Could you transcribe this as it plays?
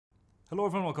Hello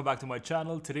everyone, welcome back to my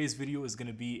channel. Today's video is going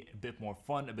to be a bit more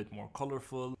fun, a bit more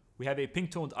colorful. We have a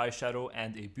pink toned eyeshadow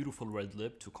and a beautiful red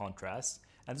lip to contrast.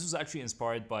 And this was actually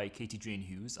inspired by Katie Jane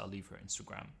Hughes. I'll leave her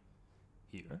Instagram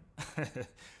here.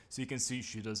 So you can see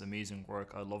she does amazing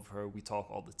work. I love her. We talk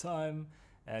all the time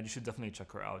and you should definitely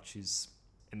check her out. She's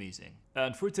amazing.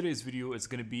 And for today's video, it's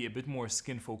going to be a bit more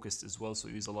skin focused as well. So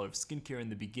we use a lot of skincare in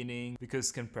the beginning because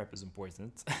skin prep is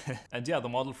important. And yeah, the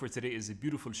model for today is a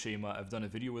beautiful Shema. I've done a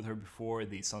video with her before,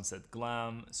 the Sunset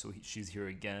Glam. So she's here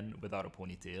again without a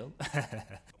ponytail.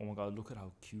 Oh my God, look at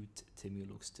how cute Timmy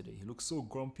looks today. He looks so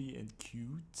grumpy and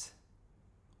cute.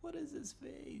 What is his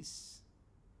face?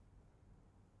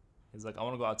 He's like, I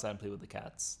want to go outside and play with the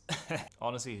cats.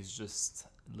 Honestly, he's just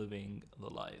living the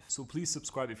life. So please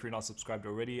subscribe if you're not subscribed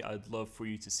already. I'd love for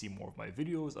you to see more of my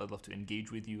videos. I'd love to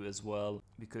engage with you as well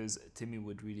because Timmy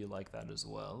would really like that as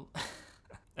well.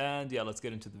 And yeah, let's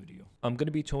get into the video. I'm going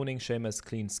to be toning Shema's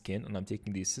clean skin and I'm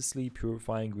taking the Sisley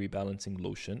Purifying Rebalancing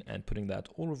Lotion and putting that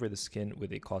all over the skin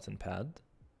with a cotton pad.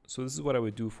 So this is what I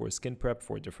would do for skin prep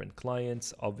for different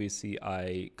clients. Obviously,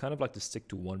 I kind of like to stick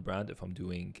to one brand if I'm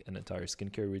doing an entire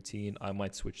skincare routine. I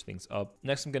might switch things up.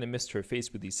 Next, I'm going to mist her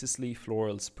face with the Sisley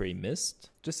Floral Spray Mist,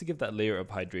 just to give that layer of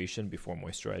hydration before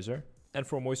moisturizer. And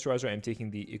for moisturizer, I'm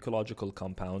taking the Ecological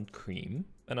Compound Cream,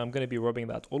 and I'm going to be rubbing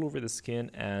that all over the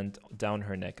skin and down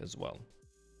her neck as well.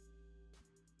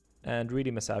 And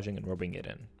really massaging and rubbing it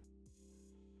in.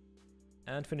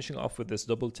 And finishing off with this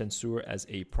double Tenseur as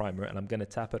a primer, and I'm going to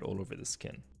tap it all over the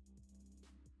skin.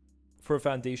 For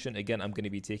foundation, again, I'm going to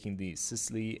be taking the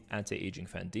Sisley Anti-Aging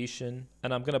Foundation,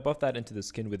 and I'm going to buff that into the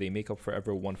skin with a Makeup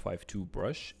Forever 152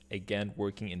 brush, again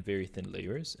working in very thin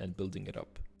layers and building it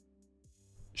up.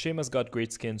 Shema's got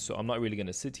great skin, so I'm not really going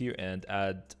to sit here and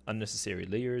add unnecessary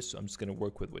layers, so I'm just going to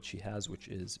work with what she has, which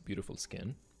is beautiful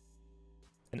skin.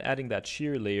 And adding that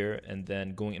sheer layer and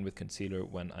then going in with concealer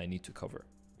when I need to cover.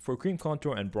 For cream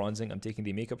contour and bronzing, I'm taking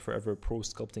the Makeup Forever Pro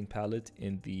Sculpting palette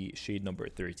in the shade number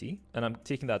 30. And I'm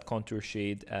taking that contour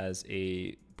shade as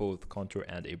a both contour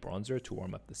and a bronzer to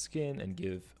warm up the skin and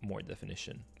give more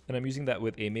definition. And I'm using that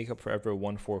with a Makeup Forever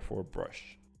 144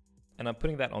 brush. And I'm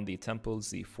putting that on the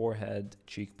temples, the forehead,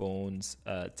 cheekbones,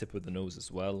 tip of the nose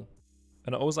as well.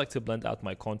 And I always like to blend out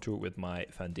my contour with my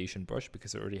foundation brush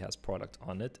because it already has product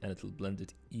on it and it'll blend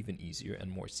it even easier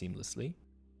and more seamlessly.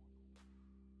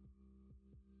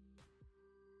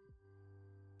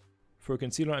 For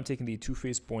concealer, I'm taking the Too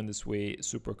Faced Born This Way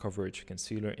Super Coverage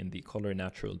Concealer in the color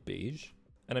Natural Beige.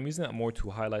 And I'm using that more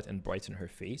to highlight and brighten her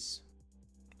face.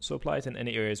 So apply it in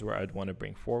any areas where I'd want to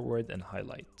bring forward and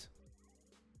highlight.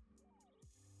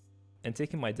 And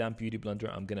taking my damp beauty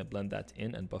blender, I'm going to blend that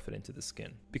in and buff it into the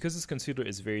skin. Because this concealer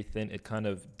is very thin, it kind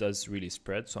of does really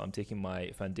spread. So I'm taking my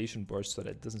foundation brush so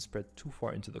that it doesn't spread too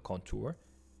far into the contour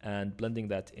and blending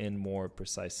that in more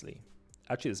precisely.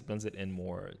 Actually, this blends it in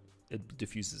more. It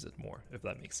diffuses it more, if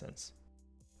that makes sense.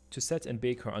 To set and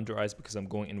bake her under eyes, because I'm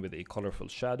going in with a colorful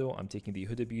shadow, I'm taking the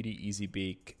Huda Beauty Easy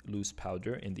Bake Loose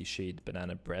Powder in the shade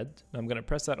Banana Bread. And I'm going to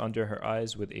press that under her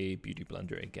eyes with a beauty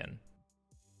blender again.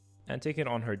 And take it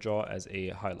on her jaw as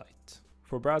a highlight.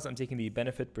 For brows, I'm taking the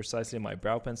Benefit Precisely My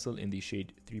Brow Pencil in the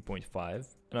shade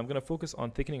 3.5. And I'm going to focus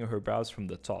on thickening her brows from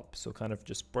the top, so kind of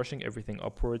just brushing everything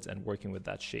upwards and working with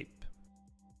that shape.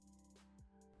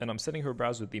 And I'm setting her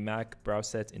brows with the MAC Brow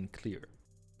Set in Clear.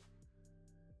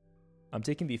 I'm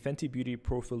taking the Fenty Beauty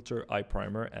Pro Filt'r Eye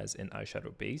Primer as an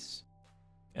eyeshadow base,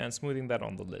 and smoothing that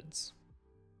on the lids.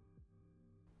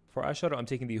 For eyeshadow, I'm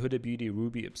taking the Huda Beauty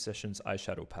Ruby Obsessions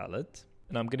eyeshadow palette,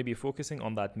 and I'm going to be focusing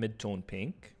on that mid-tone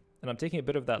pink, and I'm taking a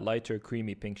bit of that lighter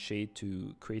creamy pink shade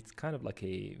to create kind of like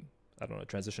a, I don't know,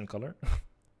 transition color,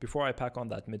 before I pack on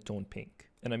that mid-tone pink.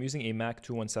 And I'm using a MAC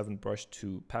 217 brush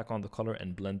to pack on the color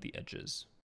and blend the edges.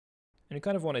 And you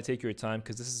kind of want to take your time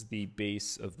because this is the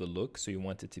base of the look, so you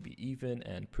want it to be even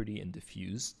and pretty and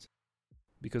diffused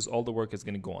because all the work is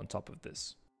going to go on top of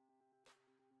this.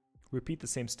 Repeat the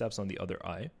same steps on the other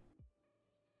eye.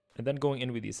 And then going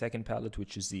in with the second palette,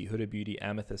 which is the Huda Beauty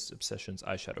Amethyst Obsessions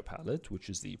eyeshadow palette, which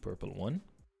is the purple one.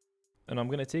 And I'm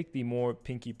going to take the more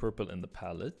pinky purple in the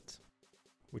palette,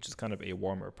 which is kind of a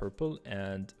warmer purple,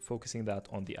 and focusing that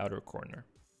on the outer corner.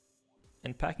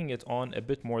 And packing it on a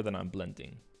bit more than I'm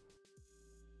blending.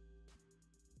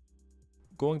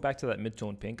 Going back to that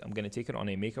mid-tone pink, I'm going to take it on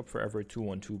a Makeup Forever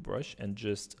 212 brush and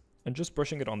just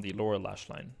brushing it on the lower lash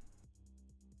line.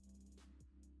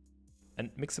 And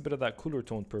mix a bit of that cooler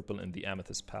toned purple in the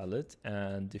Amethyst palette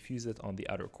and diffuse it on the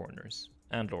outer corners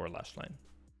and lower lash line.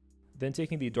 Then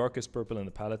taking the darkest purple in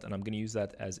the palette, and I'm going to use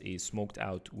that as a smoked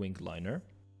out wing liner.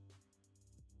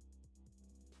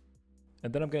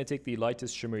 And then I'm going to take the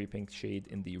lightest shimmery pink shade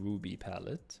in the Ruby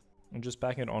palette and just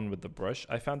packing it on with the brush.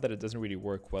 I found that it doesn't really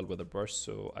work well with a brush,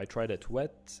 so I tried it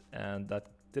wet and that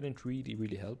didn't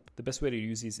really help. The best way to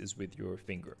use these is with your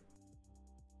finger.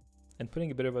 And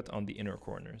putting a bit of it on the inner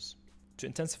corners. To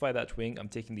intensify that wing, I'm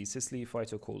taking the Sisley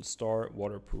Phyto Cold Star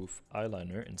Waterproof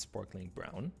Eyeliner in Sparkling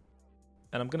Brown.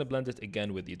 And I'm going to blend it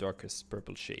again with the darkest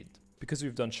purple shade. Because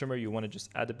we've done shimmer, you want to just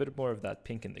add a bit more of that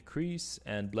pink in the crease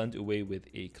and blend away with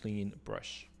a clean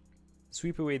brush.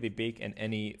 Sweep away the bake and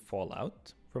any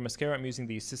fallout. For mascara, I'm using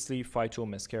the Sisley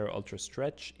Phyto-Mascara Ultra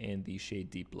Stretch in the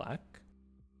shade Deep Black.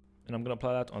 And I'm going to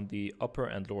apply that on the upper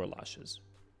and lower lashes.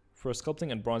 For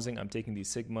sculpting and bronzing, I'm taking the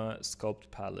Sigma Sculpt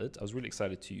palette. I was really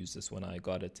excited to use this when I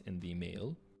got it in the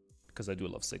mail, because I do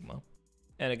love Sigma.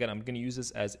 And again, I'm going to use this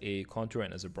as a contour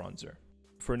and as a bronzer.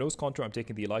 For nose contour, I'm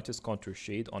taking the lightest contour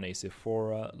shade on a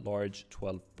Sephora large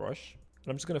 12 brush. And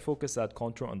I'm just going to focus that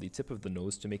contour on the tip of the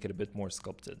nose to make it a bit more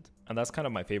sculpted. And that's kind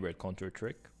of my favorite contour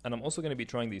trick. And I'm also going to be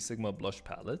trying the Sigma blush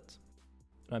palette.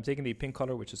 And I'm taking the pink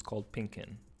color, which is called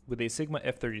Pinkin, with a Sigma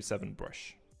F37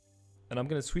 brush. And I'm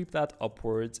going to sweep that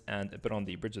upwards and a bit on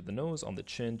the bridge of the nose, on the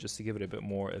chin, just to give it a bit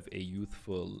more of a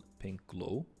youthful pink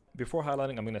glow. Before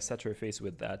highlighting, I'm going to set her face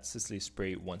with that Sisley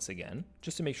spray once again,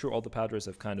 just to make sure all the powders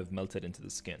have kind of melted into the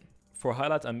skin. For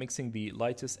highlight, I'm mixing the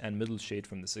lightest and middle shade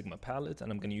from the Sigma palette,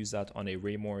 and I'm going to use that on a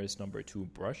Ray Morris No. 2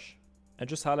 brush. And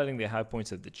just highlighting the high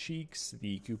points of the cheeks,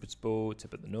 the cupid's bow,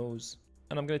 tip of the nose.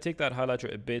 And I'm going to take that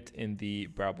highlighter a bit in the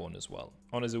brow bone as well.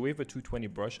 On a Zoeva 220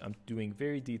 brush, I'm doing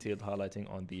very detailed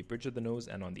highlighting on the bridge of the nose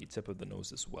and on the tip of the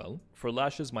nose as well. For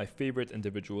lashes, my favorite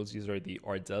individuals, these are the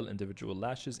Ardell individual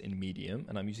lashes in medium,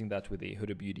 and I'm using that with a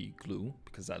Huda Beauty glue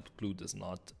because that glue does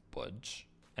not budge,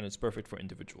 and it's perfect for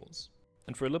individuals.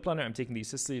 And for a lip liner, I'm taking the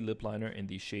Sisley lip liner in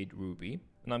the shade Ruby,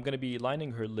 and I'm going to be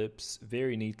lining her lips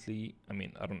very neatly. I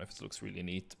mean, I don't know if it looks really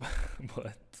neat,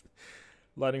 but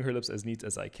lining her lips as neat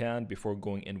as I can before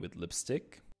going in with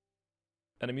lipstick.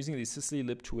 And I'm using the Sisley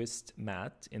Lip Twist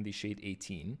Matte in the shade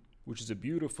 18, which is a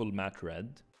beautiful matte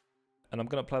red. And I'm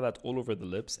going to apply that all over the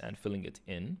lips and filling it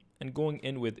in. And going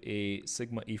in with a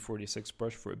Sigma E46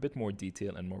 brush for a bit more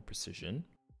detail and more precision.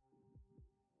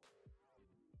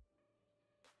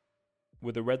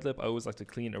 With a red lip, I always like to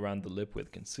clean around the lip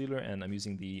with concealer, and I'm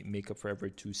using the Makeup Forever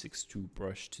 262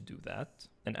 brush to do that.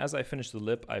 And as I finish the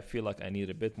lip, I feel like I need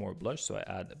a bit more blush, so I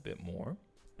add a bit more.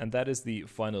 And that is the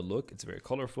final look. It's very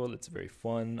colorful, it's very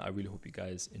fun. I really hope you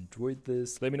guys enjoyed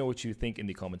this. Let me know what you think in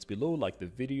the comments below, like the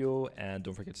video, and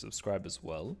don't forget to subscribe as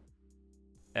well.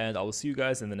 And I will see you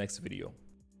guys in the next video.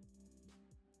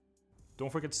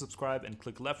 Don't forget to subscribe and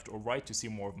click left or right to see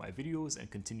more of my videos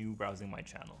and continue browsing my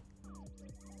channel.